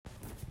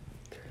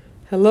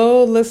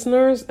Hello,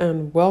 listeners,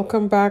 and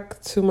welcome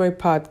back to my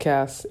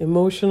podcast,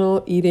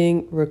 Emotional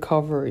Eating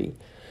Recovery.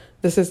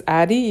 This is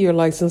Addie, your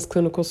licensed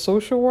clinical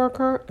social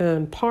worker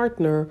and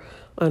partner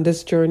on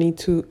this journey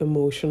to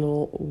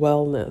emotional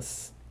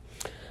wellness.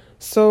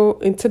 So,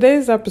 in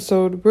today's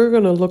episode, we're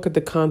going to look at the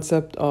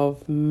concept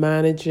of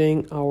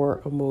managing our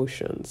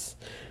emotions.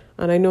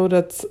 And I know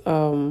that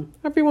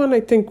everyone, I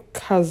think,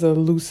 has a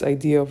loose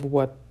idea of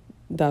what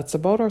that's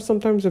about, or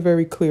sometimes a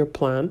very clear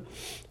plan.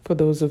 For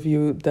those of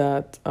you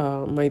that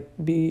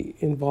might be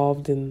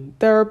involved in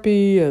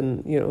therapy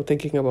and,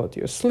 thinking about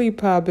your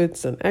sleep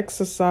habits and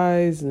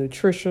exercise,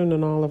 nutrition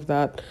and all of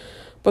that.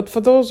 But for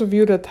those of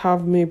you that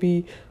have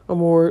maybe a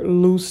more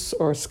loose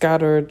or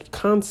scattered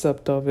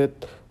concept of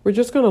it, we're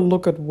just going to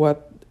look at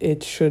what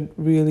it should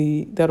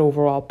really, that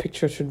overall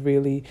picture should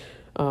really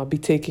be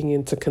taking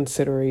into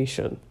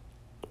consideration.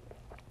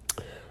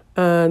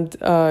 And,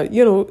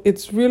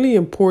 it's really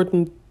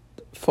important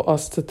for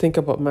us to think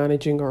about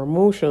managing our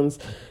emotions.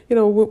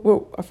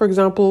 For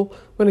example,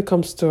 when it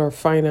comes to our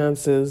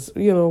finances,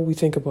 we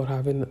think about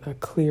having a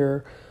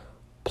clear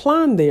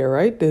plan there,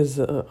 right? There's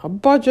a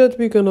budget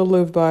we're going to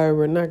live by.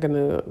 We're not going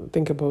to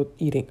think about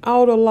eating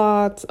out a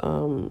lot.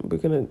 We're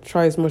going to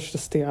try as much to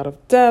stay out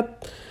of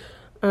debt.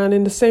 And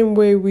in the same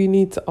way, we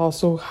need to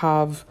also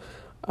have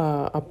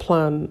a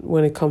plan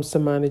when it comes to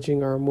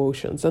managing our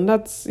emotions. And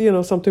that's,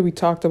 something we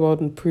talked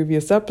about in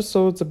previous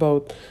episodes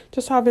about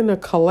just having a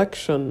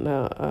collection,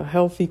 a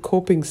healthy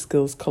coping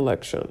skills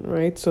collection,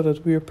 right? So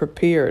that we're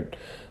prepared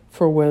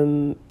for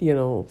when,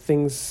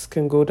 things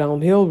can go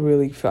downhill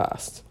really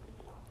fast.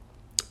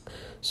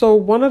 So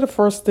one of the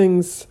first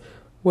things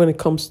when it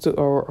comes to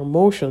our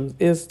emotions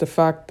is the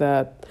fact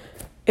that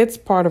it's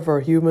part of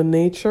our human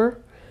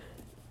nature.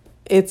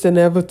 It's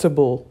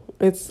inevitable.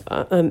 It's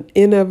an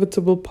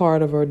inevitable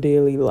part of our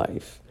daily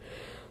life.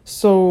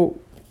 So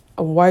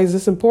why is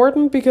this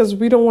important? Because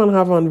we don't want to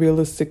have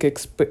unrealistic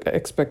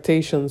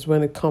expectations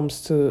when it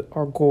comes to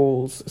our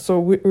goals.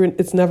 So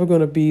it's never going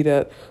to be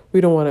that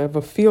we don't want to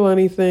ever feel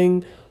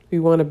anything. We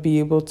want to be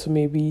able to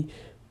maybe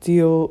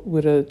deal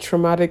with a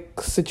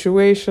traumatic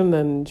situation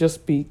and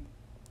just be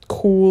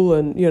cool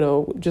and,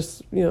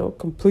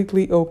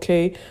 completely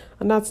okay.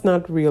 And that's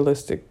not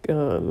realistic,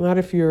 not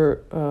if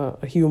you're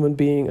a human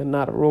being and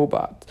not a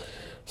robot.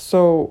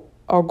 So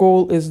our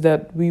goal is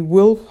that we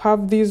will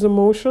have these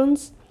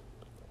emotions,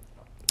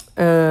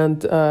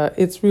 and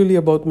it's really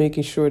about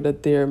making sure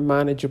that they're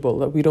manageable,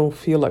 that we don't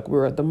feel like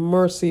we're at the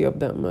mercy of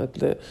them.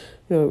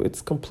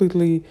 It's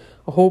completely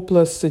a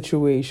hopeless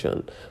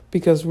situation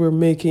because we're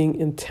making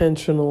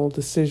intentional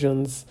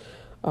decisions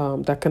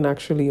that can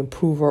actually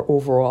improve our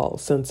overall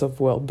sense of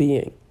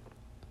well-being.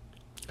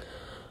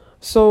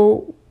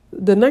 So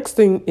the next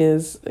thing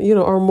is,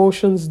 our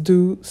emotions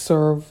do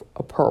serve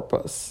a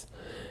purpose.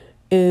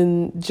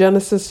 In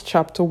Genesis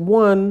chapter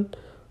 1,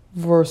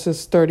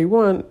 verses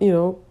 31,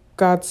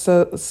 God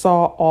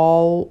saw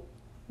all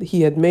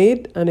he had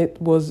made and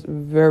it was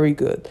very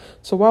good.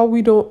 So while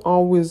we don't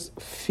always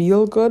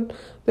feel good,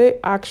 they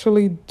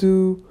actually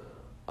do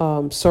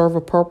serve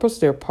a purpose.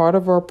 They're part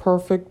of our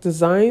perfect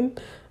design.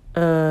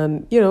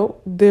 And,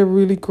 they're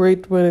really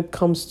great when it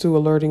comes to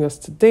alerting us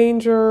to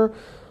danger,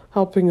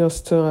 helping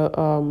us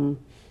to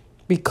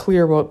be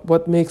clear about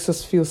what makes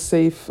us feel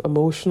safe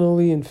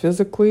emotionally and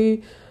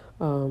physically.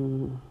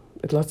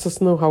 It lets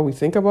us know how we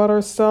think about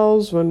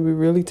ourselves when we're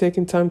really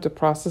taking time to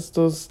process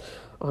those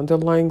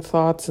underlying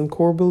thoughts and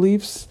core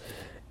beliefs.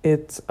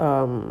 It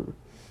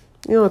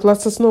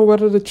lets us know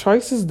whether the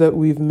choices that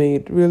we've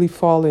made really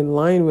fall in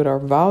line with our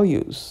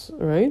values,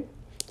 right?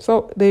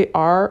 So they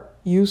are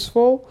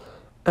useful,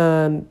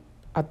 and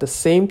at the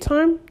same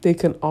time, they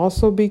can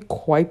also be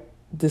quite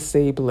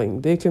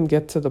disabling. They can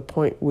get to the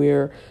point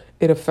where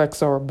it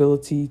affects our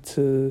ability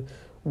to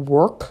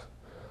work,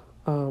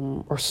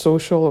 or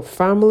social or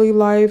family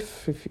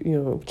life, if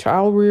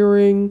child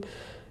rearing,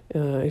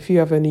 if you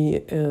have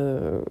any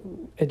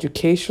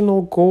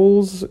educational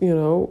goals,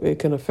 it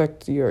can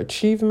affect your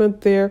achievement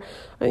there.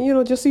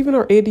 And, just even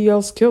our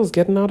ADL skills,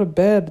 getting out of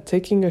bed,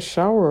 taking a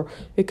shower,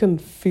 it can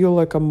feel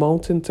like a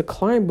mountain to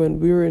climb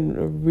when we're in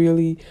a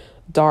really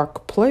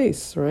dark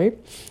place, right?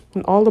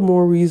 And all the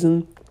more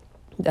reason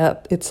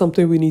that it's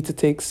something we need to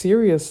take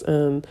serious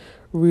and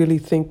really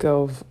think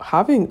of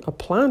having a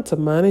plan to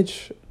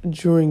manage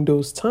during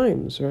those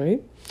times,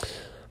 right?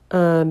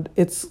 And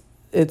it's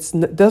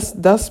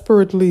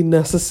desperately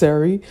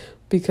necessary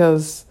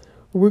because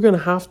we're going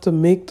to have to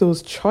make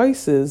those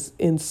choices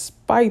in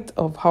spite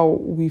of how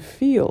we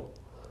feel,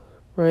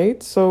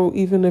 right? So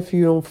even if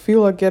you don't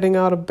feel like getting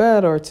out of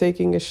bed or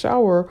taking a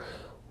shower,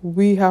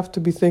 we have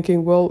to be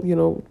thinking, well,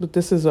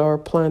 this is our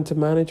plan to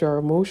manage our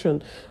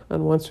emotion.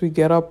 And once we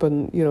get up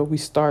and, we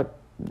start,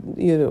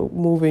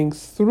 moving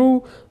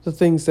through the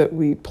things that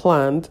we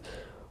planned,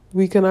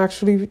 we can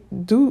actually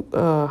do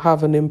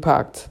have an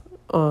impact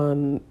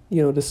on,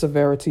 the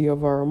severity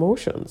of our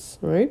emotions,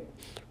 right?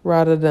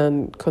 Rather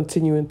than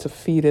continuing to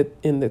feed it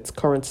in its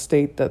current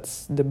state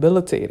that's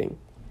debilitating.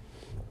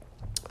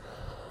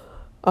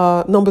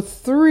 Number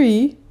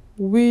 3,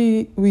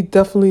 we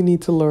definitely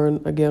need to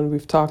learn. Again,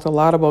 we've talked a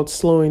lot about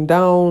slowing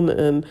down,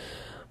 and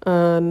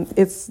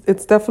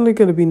it's definitely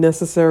going to be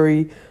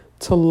necessary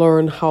to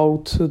learn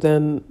how to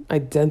then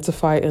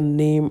identify and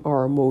name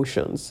our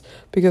emotions,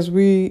 because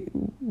we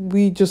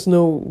just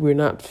know we're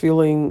not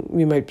feeling.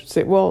 We might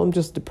say, well, I'm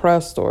just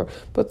depressed,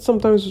 but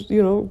sometimes,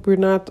 we're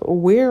not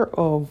aware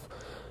of,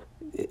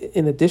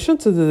 in addition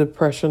to the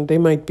depression, they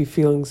might be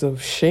feelings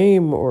of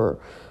shame or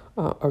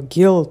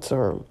guilt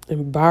or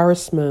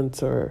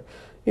embarrassment, or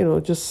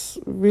just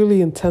really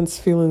intense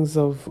feelings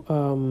of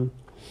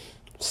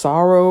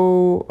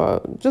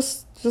sorrow,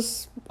 just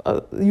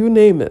you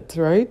name it,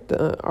 right?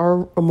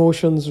 Our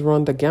emotions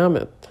run the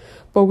gamut,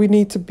 but we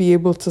need to be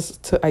able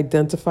to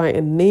identify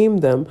and name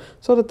them,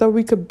 so that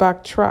we could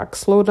backtrack,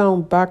 slow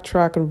down,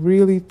 backtrack, and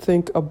really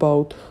think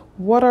about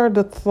what are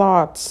the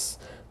thoughts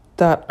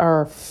that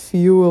are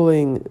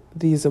fueling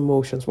these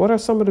emotions. What are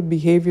some of the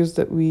behaviors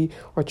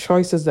or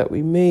choices that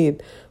we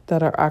made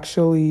that are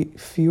actually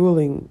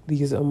fueling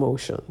these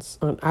emotions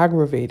and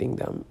aggravating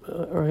them,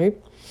 right?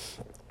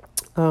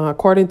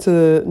 According to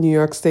the New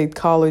York State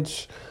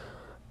College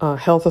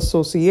Health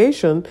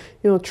Association,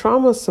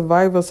 trauma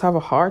survivors have a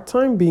hard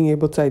time being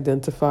able to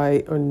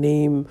identify or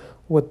name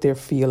what they're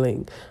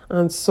feeling.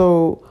 And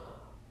so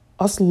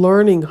us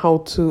learning how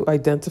to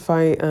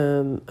identify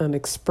and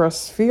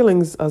express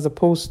feelings, as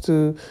opposed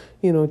to,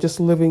 just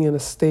living in a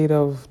state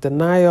of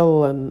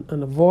denial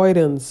and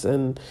avoidance,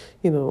 and,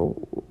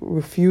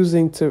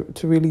 refusing to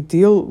really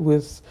deal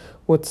with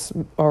what's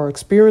our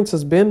experience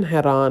has been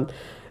head on,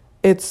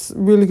 it's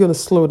really going to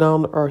slow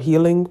down our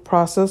healing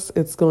process.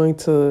 It's going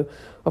to,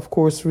 of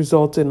course,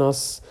 result in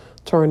us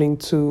turning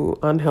to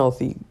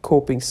unhealthy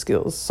coping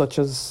skills, such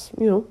as,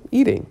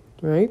 eating,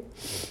 right?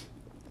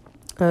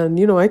 And,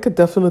 I could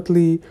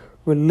definitely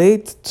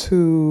relate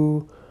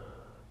to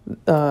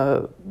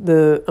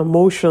the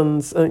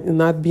emotions and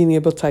not being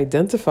able to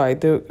identify.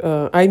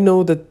 I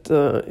know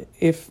that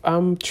if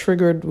I'm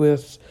triggered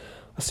with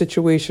a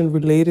situation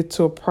related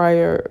to a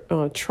prior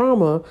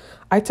trauma,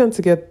 I tend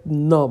to get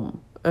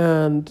numb.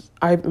 And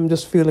I'm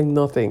just feeling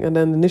nothing. And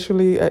then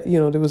initially,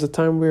 there was a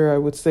time where I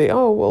would say,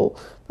 oh, well,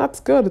 that's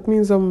good. It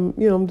means I'm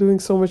doing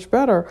so much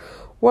better.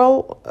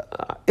 Well,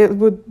 it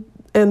would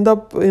end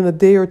up in a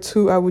day or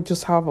two, I would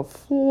just have a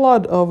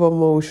flood of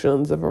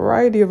emotions, a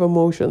variety of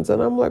emotions.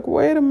 And I'm like,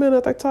 wait a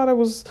minute, I thought I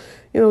was,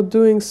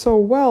 doing so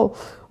well.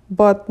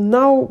 But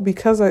now,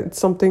 because it's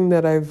something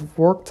that I've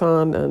worked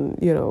on and,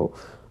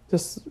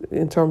 just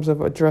in terms of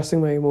addressing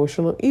my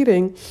emotional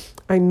eating,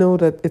 I know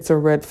that it's a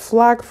red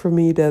flag for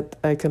me that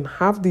I can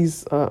have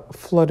these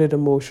flooded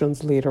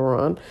emotions later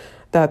on,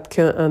 that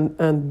can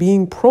and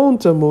being prone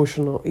to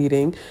emotional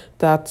eating,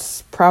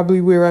 that's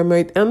probably where I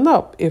might end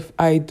up if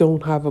I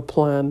don't have a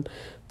plan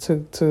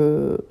to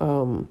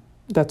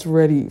that's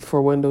ready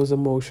for when those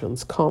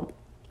emotions come.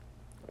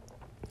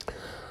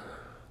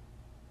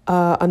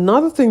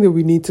 Another thing that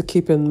we need to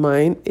keep in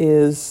mind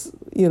is,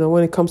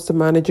 when it comes to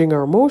managing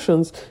our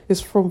emotions,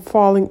 is from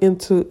falling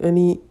into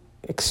any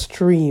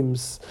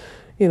extremes.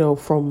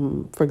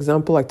 From, for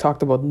example, I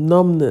talked about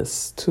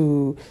numbness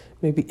to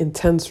maybe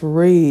intense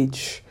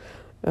rage.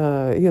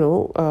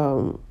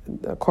 According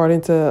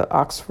to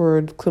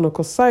Oxford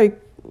Clinical Psych,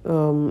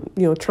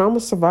 trauma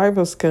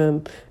survivors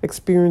can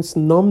experience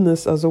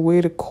numbness as a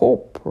way to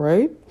cope,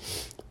 right?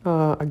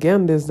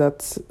 Again, there's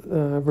that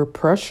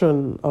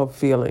repression of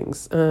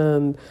feelings,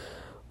 and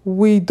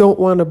we don't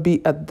want to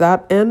be at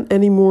that end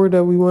anymore,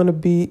 that we want to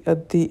be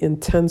at the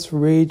intense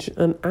rage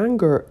and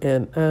anger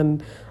end.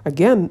 And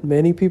again,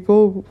 many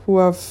people who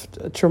have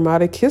a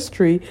traumatic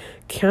history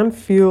can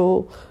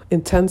feel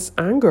intense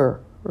anger,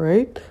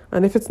 right?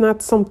 And if it's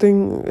not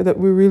something that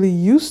we're really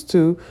used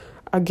to,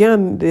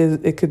 again,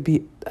 it could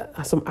be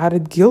some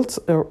added guilt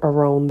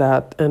around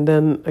that. And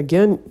then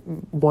again,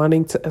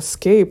 wanting to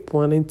escape,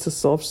 wanting to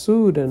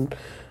self-soothe and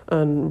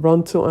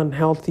run to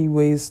unhealthy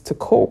ways to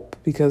cope,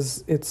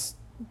 because it's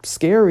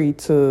scary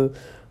to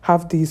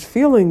have these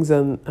feelings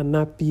and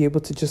not be able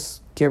to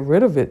just get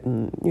rid of it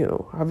and,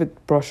 have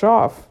it brush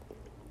off.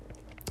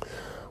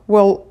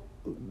 Well,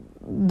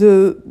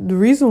 the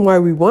reason why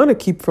we want to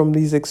keep from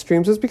these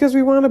extremes is because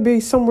we want to be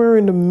somewhere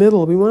in the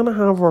middle. We want to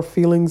have our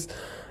feelings.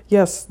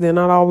 Yes, they're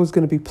not always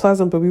going to be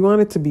pleasant, but we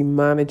want it to be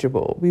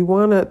manageable. We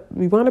want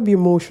to be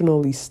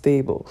emotionally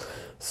stable,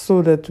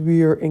 so that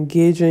we are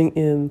engaging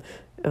in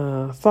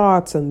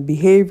thoughts and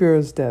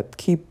behaviors that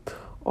keep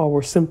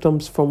our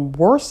symptoms from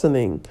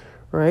worsening,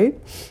 right?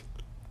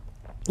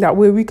 That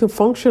way we can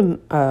function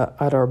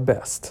at our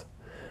best.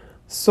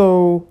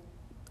 So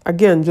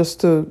again, just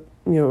to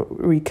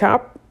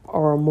recap,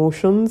 our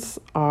emotions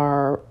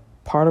are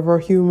part of our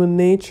human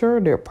nature.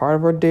 They're part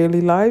of our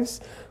daily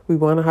lives. We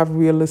want to have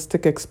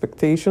realistic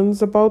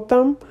expectations about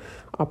them,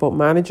 about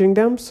managing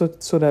them, so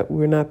that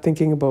we're not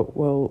thinking about,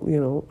 well,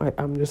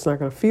 I'm just not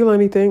going to feel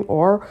anything,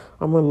 or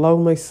I'm going to allow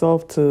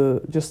myself to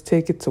just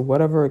take it to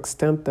whatever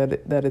extent that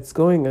it's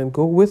going, and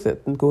go with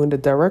it and go in the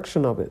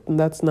direction of it. And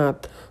that's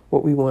not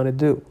what we want to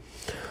do.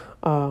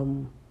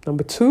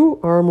 Number two,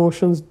 our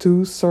emotions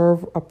do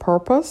serve a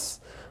purpose.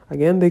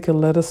 Again, they can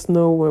let us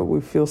know where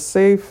we feel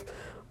safe,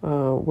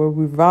 where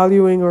we're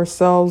valuing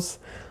ourselves.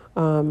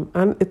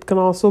 And it can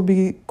also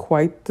be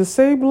quite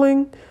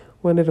disabling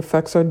when it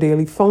affects our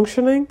daily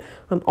functioning,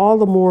 and all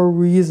the more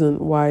reason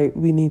why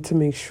we need to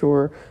make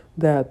sure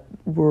that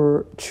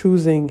we're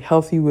choosing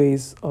healthy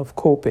ways of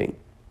coping.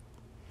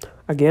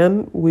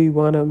 Again, we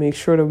want to make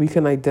sure that we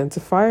can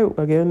identify.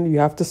 Again, you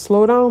have to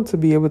slow down to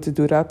be able to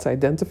do that, to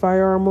identify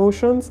our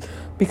emotions,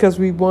 because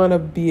we want to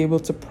be able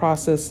to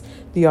process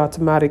the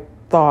automatic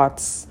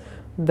thoughts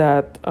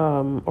that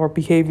or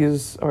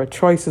behaviors or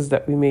choices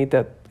that we made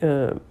that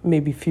may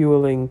be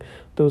fueling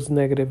those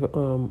negative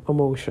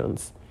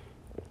emotions.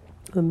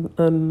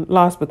 And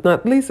last but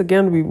not least,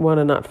 again, we want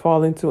to not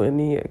fall into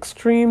any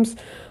extremes,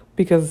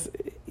 because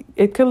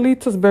it can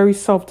lead to very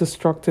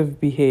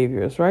self-destructive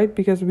behaviors, right?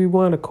 Because we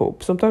want to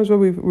cope. Sometimes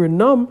when we're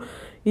numb,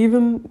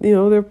 even,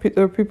 there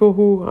are people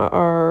who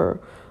are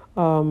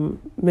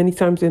many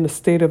times in a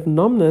state of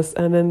numbness,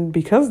 and then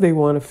because they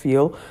want to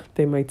feel,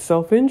 they might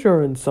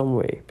self-injure in some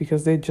way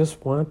because they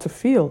just want to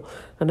feel.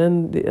 And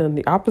then on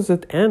the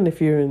opposite end, if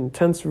you're in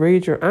intense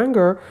rage or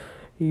anger,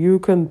 you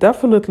can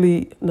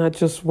definitely not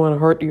just want to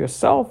hurt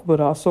yourself, but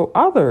also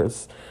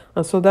others.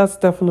 And so that's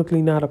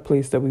definitely not a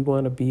place that we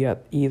want to be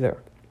at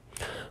either.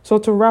 So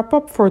to wrap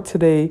up for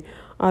today,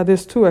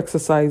 there's 2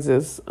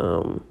 exercises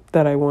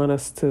that I want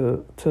us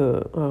to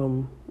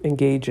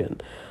engage in.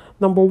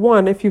 Number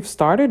 1, if you've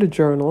started a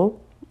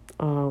journal,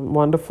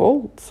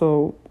 wonderful.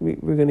 So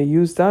we're going to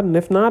use that. And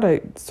if not,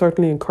 I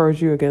certainly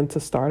encourage you again to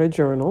start a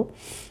journal.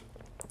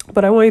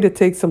 But I want you to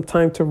take some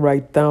time to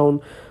write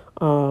down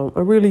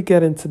and really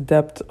get into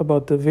depth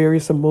about the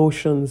various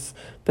emotions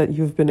that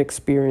you've been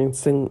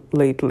experiencing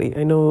lately.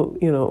 I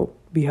know,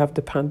 we have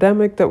the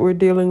pandemic that we're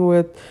dealing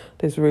with.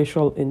 There's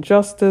racial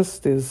injustice.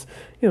 There's,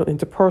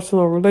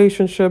 interpersonal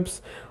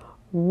relationships.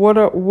 What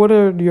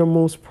are your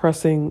most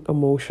pressing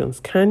emotions?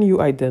 Can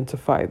you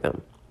identify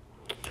them?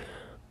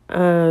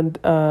 And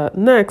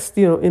next,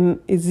 in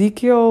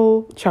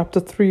Ezekiel chapter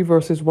 3,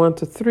 verses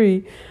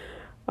 1-3,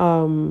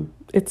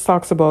 it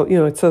talks about,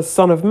 it says,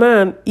 "Son of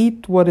man,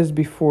 eat what is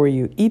before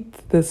you. Eat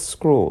this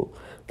scroll.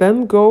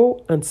 Then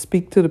go and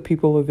speak to the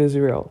people of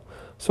Israel."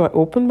 So I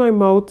opened my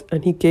mouth,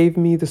 and he gave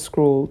me the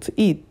scroll to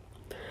eat.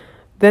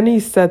 Then he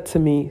said to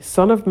me,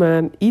 "Son of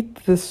man,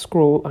 eat this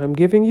scroll I'm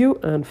giving you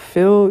and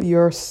fill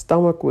your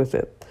stomach with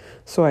it."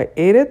 So I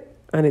ate it,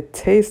 and it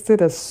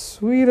tasted as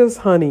sweet as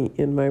honey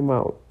in my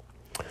mouth.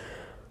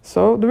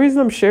 So the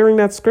reason I'm sharing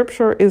that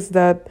scripture is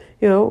that,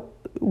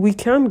 we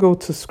can go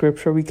to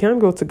scripture, we can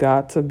go to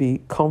God to be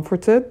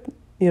comforted.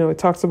 It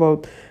talks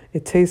about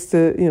it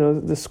tasted,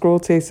 the scroll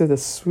tasted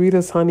as sweet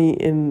as honey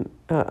in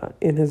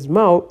his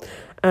mouth.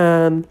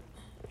 And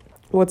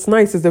what's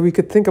nice is that we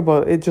could think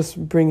about it just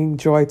bringing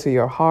joy to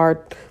your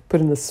heart,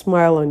 putting a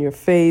smile on your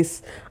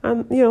face.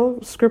 And,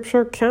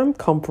 scripture can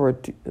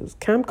comfort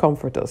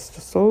us.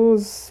 So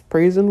is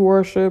praise and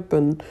worship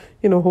and,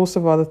 a host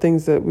of other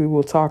things that we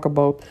will talk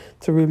about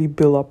to really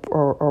build up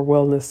our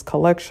wellness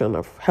collection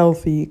of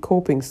healthy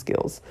coping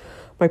skills.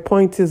 My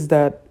point is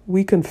that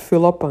we can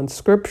fill up on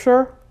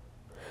scripture,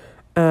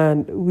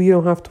 and we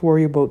don't have to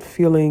worry about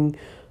feeling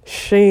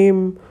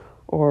shame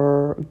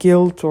or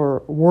guilt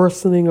or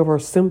worsening of our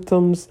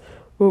symptoms.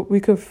 But we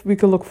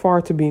could look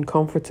forward to being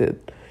comforted.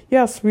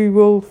 Yes, we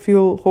will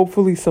feel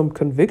hopefully some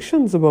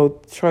convictions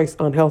about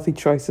unhealthy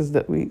choices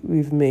that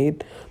we've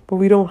made, but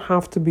we don't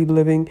have to be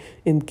living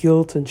in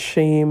guilt and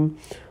shame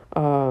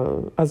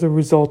as a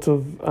result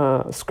of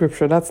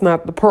scripture. That's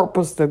not the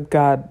purpose that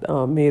God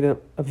made it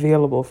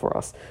available for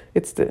us.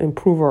 It's to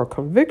improve our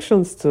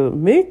convictions to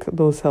make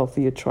those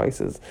healthier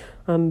choices.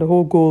 And the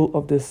whole goal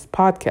of this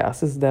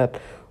podcast is that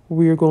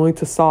we're going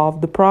to solve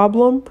the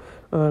problem,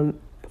 and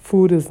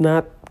food is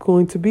not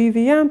going to be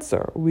the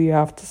answer. We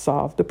have to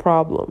solve the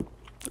problem.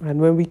 And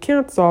when we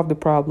can't solve the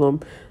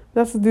problem,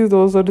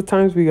 those are the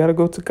times we got to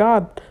go to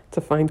God to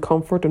find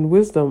comfort and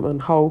wisdom on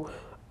how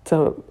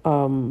to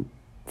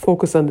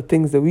focus on the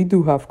things that we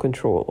do have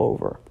control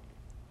over.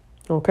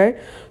 Okay,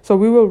 so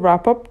we will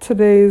wrap up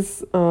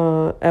today's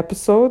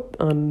episode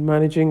on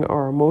managing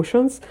our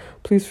emotions.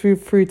 Please feel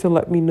free to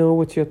let me know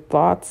what your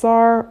thoughts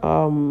are,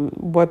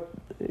 what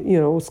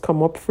what's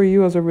come up for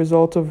you as a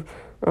result of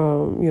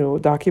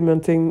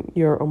documenting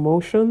your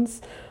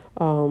emotions.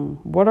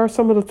 What are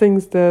some of the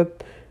things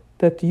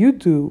that you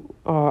do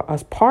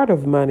as part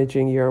of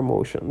managing your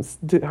emotions?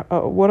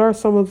 What are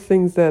some of the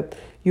things that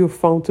you've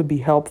found to be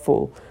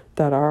helpful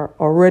that are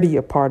already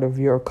a part of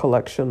your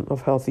collection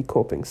of healthy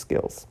coping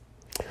skills?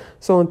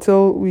 So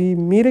until we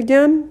meet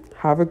again,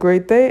 have a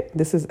great day.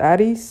 This is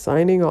Addie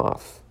signing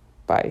off.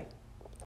 Bye.